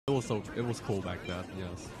it was cool back then.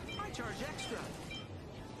 Yes.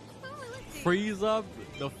 Frieza,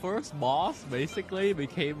 the first boss, basically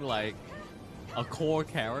became like a core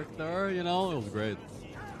character. You know, it was great.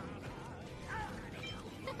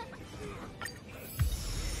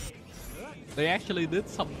 They actually did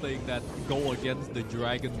something that go against the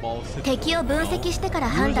Dragon Ball system. 敵を分析してから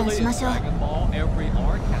判断しましょう。 Dragon Ball, every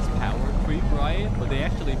arc has power creep, right? But they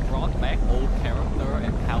actually brought back old character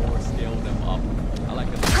and power scaled them up. I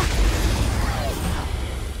like it.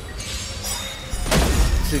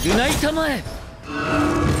 償いたまえ。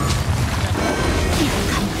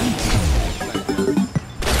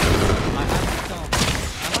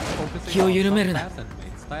気を緩めるな。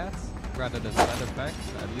 Rather than side effects,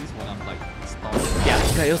 at least when I'm like starting.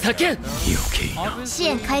 厄介を避けん。支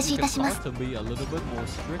援開始いたします。 To be a little bit more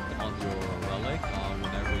strict on your relic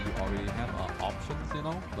whenever you already have options, you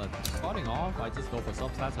know. But starting off, I just go for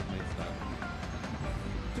substats and main stat.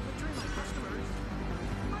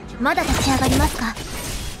 まだ立ち上がりますか。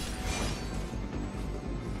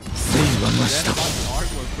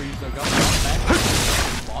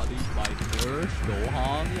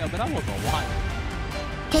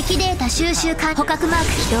 敵データ収集完。捕獲マーク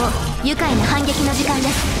起動。愉快な反撃の時間で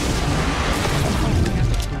す。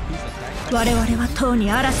我々はとうに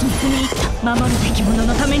嵐に踏み入った。守るべき者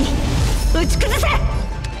のために打ち崩せ。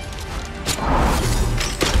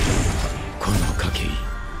この賭け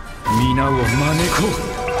皆を招こう。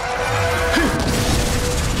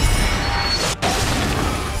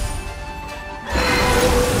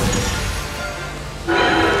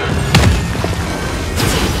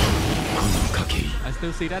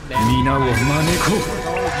 Still see that damage. 皆を招こう。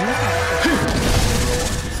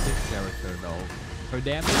 Character though. Her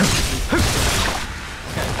damage.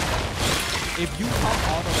 Okay. If you count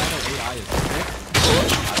auto battle AI as 6,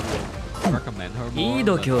 I would recommend her more. いい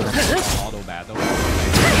度胸だ。 Auto battle.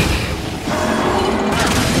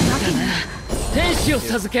 天使を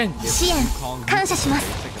授けん。支援感謝します。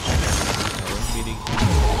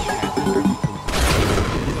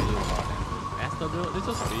 お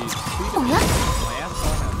や？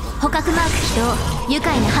捕獲マーク起動。愉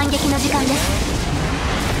快な反撃の時間です。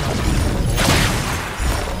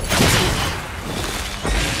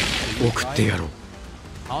送ってやろう。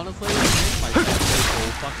早々。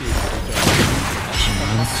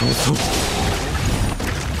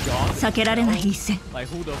避けられない一戦。我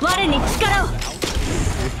に力を。こ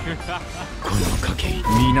の賭け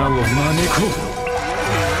皆を招こう。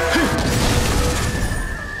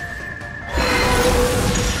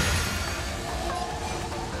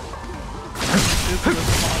 こ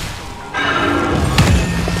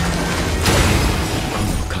の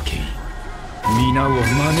賭け皆を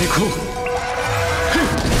招こう。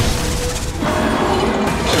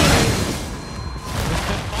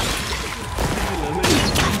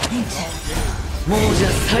亡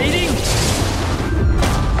者再臨。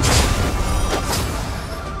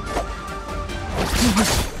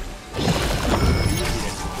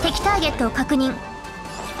敵ターゲットを確認。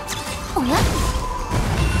おや？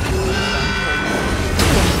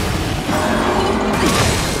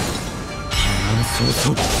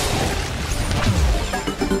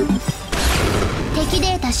 敵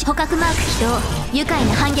データ捕獲マーク起動。愉快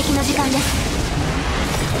な反撃の時間です。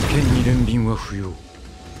剣に連便は不要。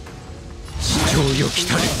市長よ来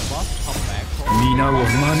たれ。皆を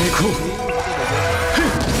招こう。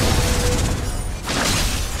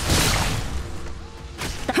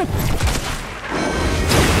大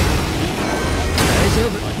丈夫、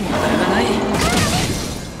問題はない。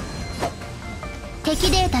 敵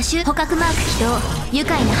データ捕獲マーク起動。愉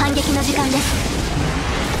快な反撃の時間です。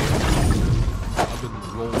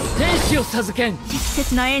天使を授けん。適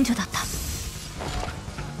切な援助だった。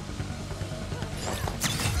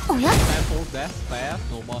おや？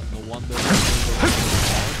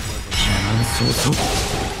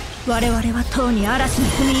我々はとうに嵐に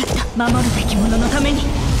踏み入った。守るべき者のために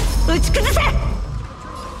打ち崩せ。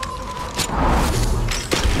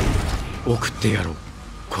送ってやろう。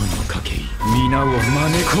 この賭け皆を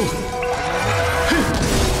招こう。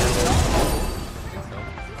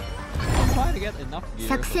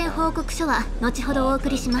作戦報告書は後ほどお送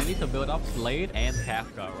りします。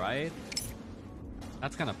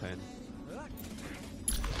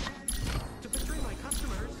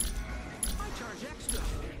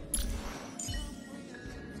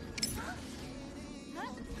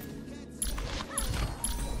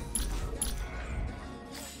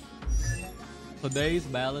 Today's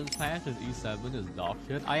balance pass is E7 is dog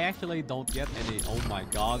shit. I actually don't get any. Oh my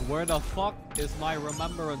god, where the fuck is my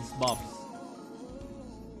remembrance buffs?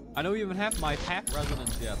 I don't even have my pack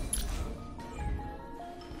resonance yet.